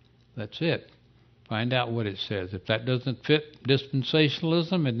 That's it. If Find out what it says. If that doesn't fit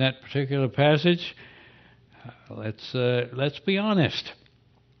dispensationalism in that particular passage, let's be honest.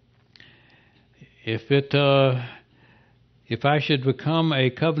 If I should become a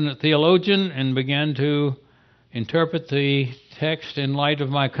covenant theologian and begin to interpret the text in light of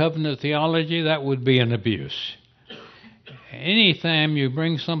my covenant theology, that would be an abuse. Anytime you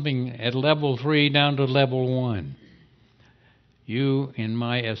bring something at level 3 down to level 1, you, in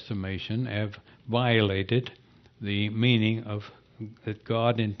my estimation, have violated the meaning that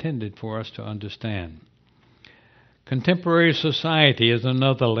God intended for us to understand. Contemporary society is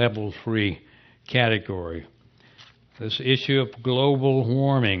another level 3 category. This issue of global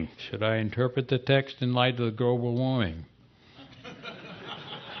warming. Should I interpret the text in light of the global warming?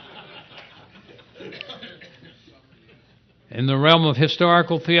 In the realm of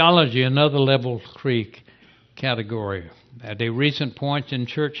historical theology, another level 3 category. At a recent point in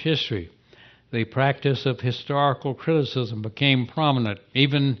church history, the practice of historical criticism became prominent,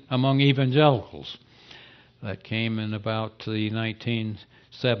 even among evangelicals. That came in about the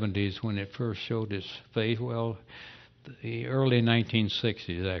 1970s when it first showed its face. Well, the early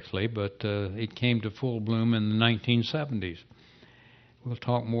 1960s, actually, but it came to full bloom in the 1970s. We'll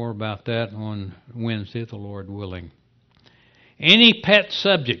talk more about that on Wednesday, the Lord willing. Any pet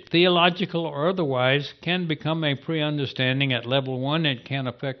subject, theological or otherwise, can become a pre-understanding at level 1. It can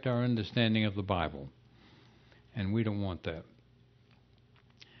affect our understanding of the Bible, and we don't want that.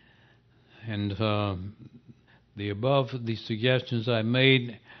 And the suggestions I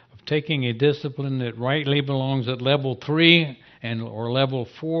made of taking a discipline that rightly belongs at level 3 or level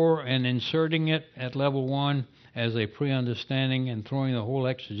 4 and inserting it at level 1 as a pre-understanding and throwing the whole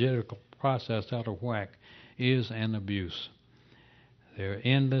exegetical process out of whack is an abuse. There are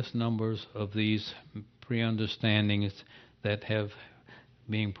endless numbers of these pre-understandings that have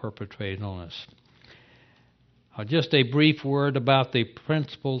been perpetrated on us. Just a brief word about the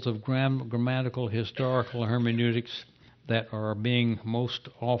principles of grammatical historical hermeneutics that are being most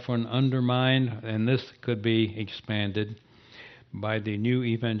often undermined, and this could be expanded by the new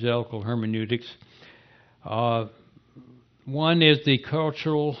evangelical hermeneutics. One is the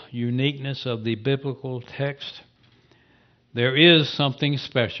cultural uniqueness of the biblical text. There is something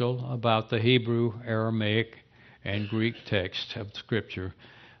special about the Hebrew, Aramaic, and Greek text of Scripture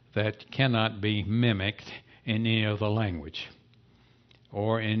that cannot be mimicked in any other language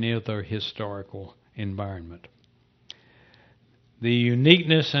or in any other historical environment. The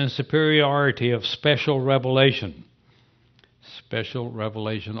uniqueness and superiority of special revelation. Special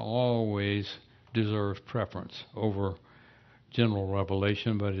revelation always deserves preference over general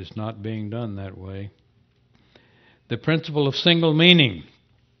revelation, but it's not being done that way. The principle of single meaning.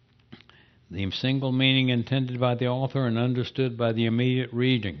 The single meaning intended by the author and understood by the immediate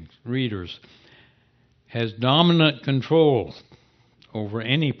readers has dominant control over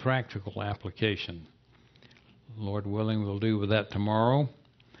any practical application. Lord willing, we'll do with that tomorrow.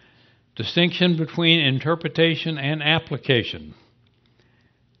 Distinction between interpretation and application.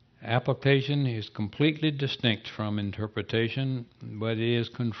 Application is completely distinct from interpretation, but it is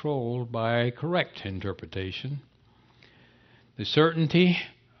controlled by correct interpretation. The certainty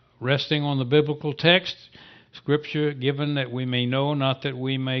resting on the biblical text, Scripture given that we may know, not that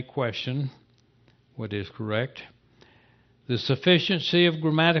we may question what is correct. The sufficiency of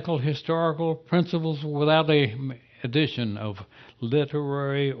grammatical historical principles without an addition of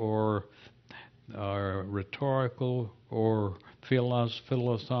literary or rhetorical or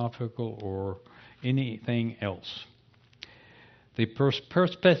philosophical or anything else. The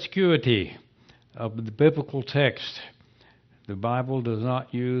perspicuity of the biblical text. The Bible does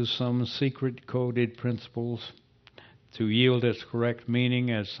not use some secret coded principles to yield its correct meaning,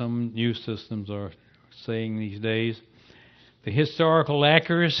 as some new systems are saying these days. The historical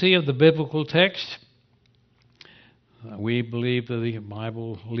accuracy of the biblical text. We believe that the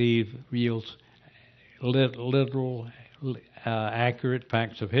Bible yields literal, accurate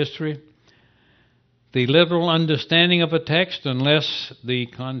facts of history. The literal understanding of a text, unless the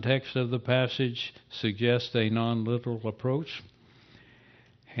context of the passage suggests a non-literal approach.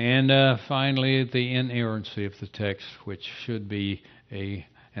 And finally, the inerrancy of the text, which should be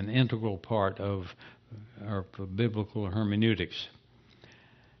an integral part of our biblical hermeneutics.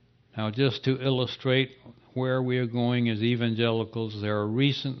 Now, just to illustrate where we are going as evangelicals, there are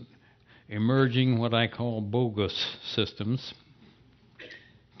recent emerging what I call bogus systems.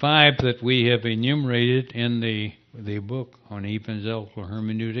 5 that we have enumerated in the book on evangelical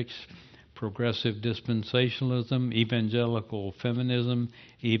hermeneutics: progressive dispensationalism, evangelical feminism,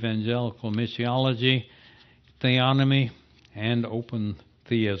 evangelical missiology, theonomy, and open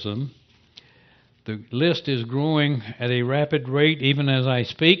theism. The list is growing at a rapid rate even as I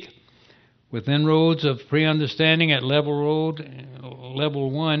speak. With inroads of pre-understanding at level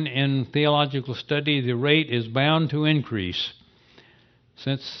 1 in theological study, the rate is bound to increase.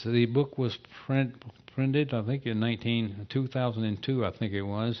 Since the book was printed, I think in 2002, I think it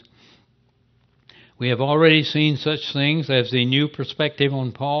was, we have already seen such things as the new perspective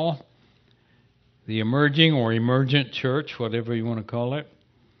on Paul, the emerging or emergent church, whatever you want to call it,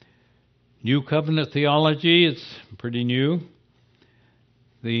 New Covenant theology, it's pretty new,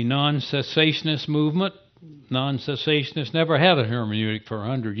 the non-cessationist movement. Non-cessationists never had a hermeneutic for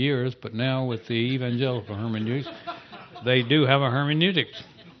 100 years, but now with the evangelical hermeneutics, they do have a hermeneutic.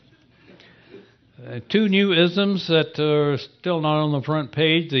 Two new isms that are still not on the front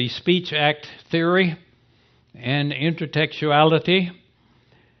page, the speech act theory and intertextuality.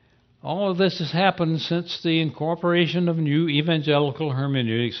 All of this has happened since the incorporation of new evangelical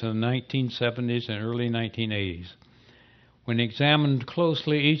hermeneutics in the 1970s and early 1980s. When examined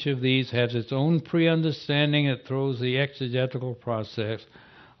closely, each of these has its own pre-understanding that throws the exegetical process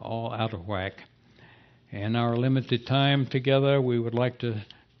all out of whack. In our limited time together, we would like to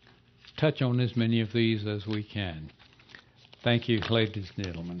touch on as many of these as we can. Thank you, ladies and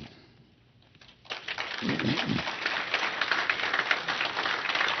gentlemen.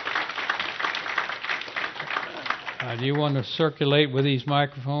 Do you want to circulate with these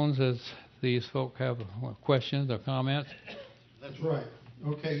microphones as these folk have questions or comments? That's right.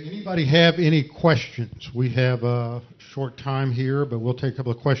 Okay, anybody have any questions? We have a short time here, but we'll take a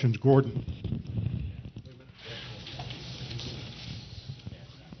couple of questions. Gordon.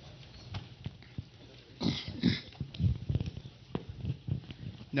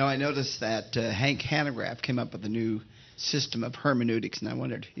 No, I noticed that Hank Hanegraaff came up with a new system of hermeneutics, and I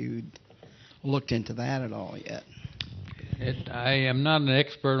wondered if you'd looked into that at all yet. I am not an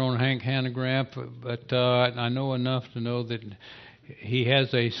expert on Hank Hanegraaff, but I know enough to know that he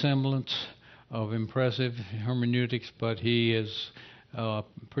has a semblance of impressive hermeneutics, but he is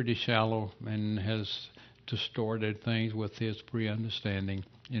pretty shallow and has distorted things with his pre-understanding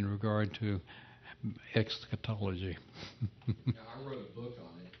in regard to eschatology. Yeah, I wrote a book on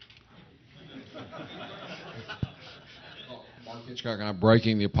it. Mark Hitchcock and I,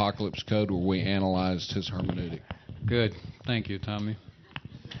 Breaking the Apocalypse Code, where we analyzed his hermeneutic. Good. Thank you, Tommy.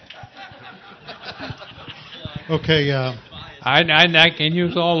 Okay. I can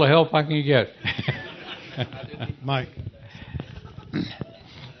use all the help I can get. Mike.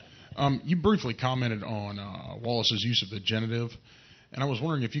 You briefly commented on Wallace's use of the genitive, and I was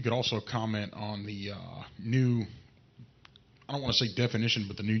wondering if you could also comment on the new, I don't want to say definition,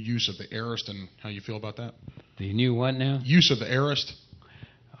 but the new use of the aorist and how you feel about that. The new what now? Use of the aorist.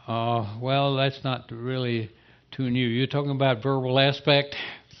 Well, that's not really too new. You're talking about verbal aspect?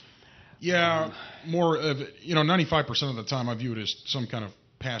 Yeah, more of, 95% of the time I view it as some kind of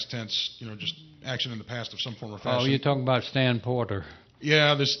past tense, just action in the past of some form or fashion. Oh, you're talking about Stan Porter.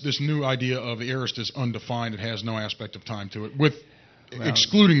 Yeah, this new idea of the aorist is undefined. It has no aspect of time to it,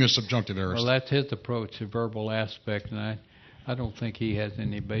 excluding the subjunctive aorist. Well, that's his approach to verbal aspect, and I don't think he has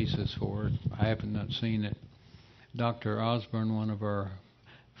any basis for it. I have not seen it. Dr. Osborne, one of our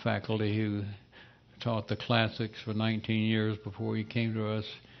faculty who taught the classics for 19 years before he came to us,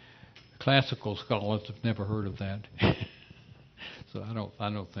 classical scholars have never heard of that. So I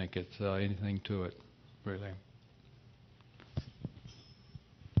don't think it's anything to it, really.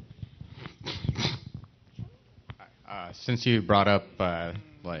 Since you brought up the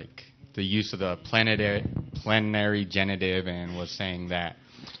use of the plenary genitive and was saying that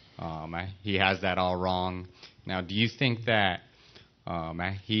he has that all wrong. Now, do you think that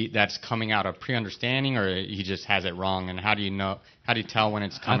that's coming out of pre-understanding, or he just has it wrong? And how do you tell when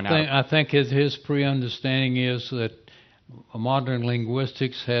it's coming out? I think his pre-understanding is that modern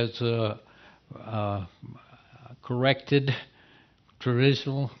linguistics has corrected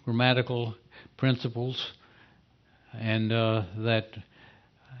traditional grammatical principles, and that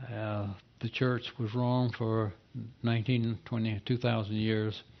the church was wrong for 2,000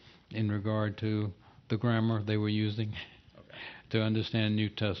 years in regard to the grammar they were using to understand New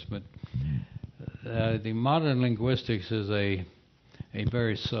Testament. The modern linguistics is a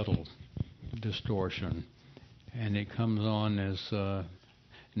very subtle distortion, and it comes on as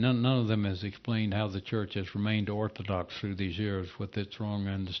none of them has explained how the church has remained orthodox through these years with its wrong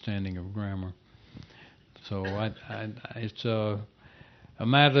understanding of grammar. So it's a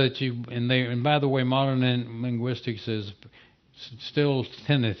matter that and by the way, modern linguistics is still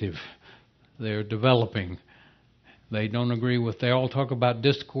tentative. They're developing. They don't agree they all talk about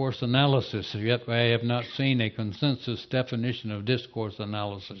discourse analysis, yet I have not seen a consensus definition of discourse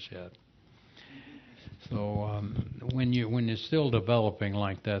analysis yet. So when you're still developing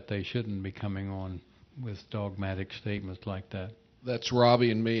like that, they shouldn't be coming on with dogmatic statements like that. That's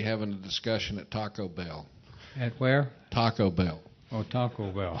Robbie and me having a discussion at Taco Bell. At where? Taco Bell. Oh,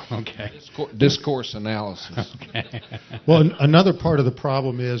 Taco Bell. Okay. Discourse analysis. Okay. Well, another part of the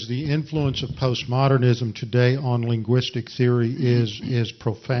problem is the influence of postmodernism today on linguistic theory is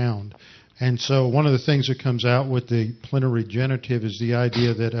profound. And so one of the things that comes out with the plenary genitive is the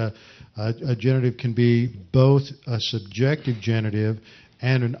idea that a genitive can be both a subjective genitive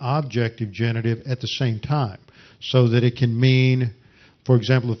and an objective genitive at the same time. So that it can mean, for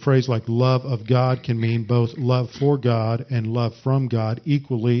example, a phrase like love of God can mean both love for God and love from God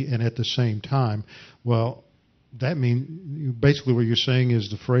equally and at the same time. Well, that means basically what you're saying is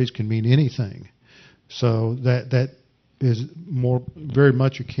the phrase can mean anything. So that is very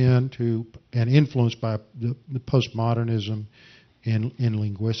much akin to and influenced by the postmodernism in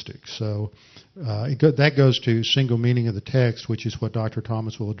linguistics. So that goes to single meaning of the text, which is what Dr.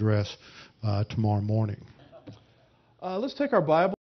 Thomas will address tomorrow morning. Let's take our Bible.